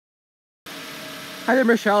Hi there,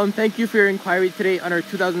 Michelle, and thank you for your inquiry today on our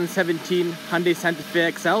 2017 Hyundai Santa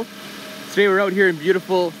Fe XL. Today we're out here in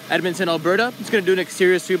beautiful Edmonton, Alberta. Just going to do an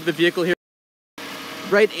exterior sweep of the vehicle here.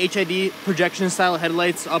 Bright HID projection style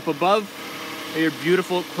headlights up above. Your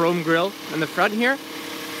beautiful chrome grille in the front here.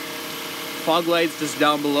 Fog lights just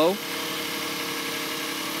down below.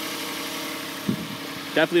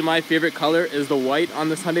 Definitely my favorite color is the white on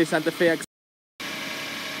this Hyundai Santa Fe XL.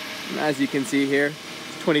 And as you can see here,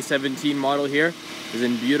 2017 model here is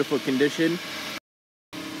in beautiful condition.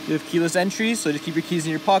 You have keyless entry, so just keep your keys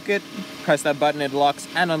in your pocket, press that button, it locks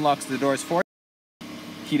and unlocks the doors for you.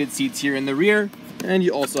 Heated seats here in the rear, and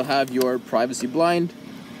you also have your privacy blind.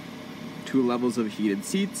 2 levels of heated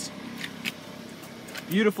seats.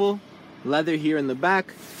 Beautiful leather here in the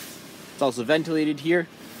back. It's also ventilated here,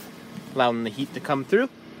 allowing the heat to come through.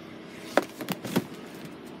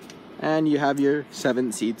 And you have your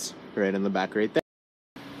 7 seats right in the back right there.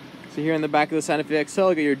 So here in the back of the Santa Fe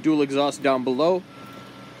XL, you got your dual exhaust down below.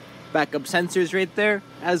 Backup sensors right there,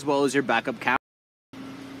 as well as your backup camera.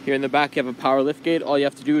 Here in the back, you have a power lift gate. All you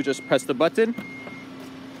have to do is just press the button.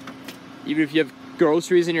 Even if you have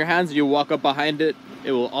groceries in your hands and you walk up behind it,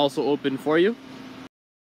 it will also open for you.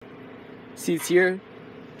 Seats here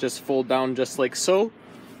just fold down just like so.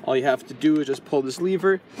 All you have to do is just pull this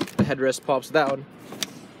lever, the headrest pops down,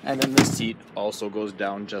 and then the seat also goes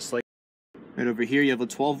down just like. Right over here you have a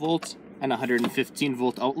 12 volt and 115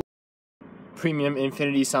 volt outlet. Premium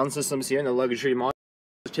Infinity sound systems here in the luxury model.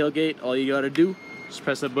 The tailgate, all you gotta do is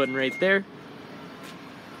press the button right there.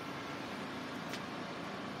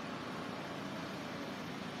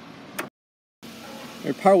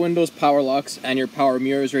 Your power windows, power locks, and your power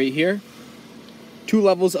mirrors right here. 2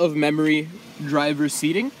 levels of memory driver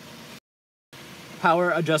seating.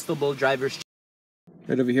 Power adjustable driver's chair.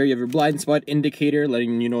 Right over here you have your blind spot indicator,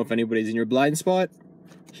 letting you know if anybody's in your blind spot.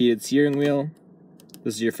 Heated steering wheel.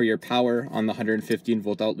 This is for your power on the 115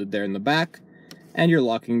 volt outlet there in the back. And your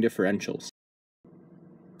locking differentials.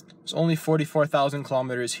 There's only 44,000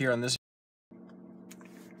 kilometers here on this.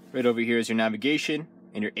 Right over here is your navigation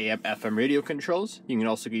and your AM FM radio controls. You can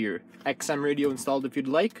also get your XM radio installed if you'd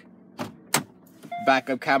like.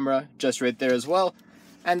 Backup camera just right there as well.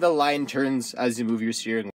 And the line turns as you move your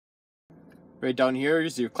steering wheel. Right down here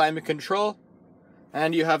is your climate control,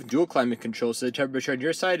 and you have dual climate control, so the temperature on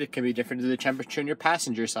your side, it can be different to the temperature on your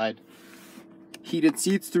passenger side. Heated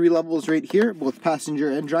seats, 3 levels right here, both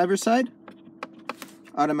passenger and driver side.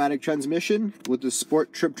 Automatic transmission with the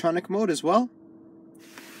Sport Triptronic mode as well.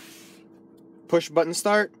 Push button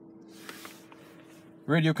start.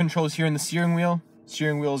 Radio controls here in the steering wheel.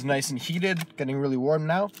 Steering wheel is nice and heated, getting really warm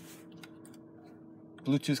now.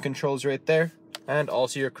 Bluetooth controls right there. And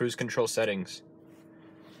also your cruise control settings.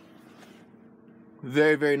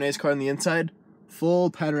 Very, very nice car on the inside. Full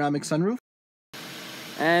panoramic sunroof.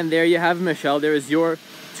 And there you have it, Michelle. There is your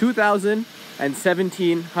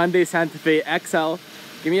 2017 Hyundai Santa Fe XL.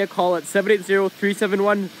 Give me a call at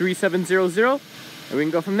 780-371-3700 and we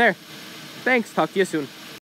can go from there. Thanks. Talk to you soon.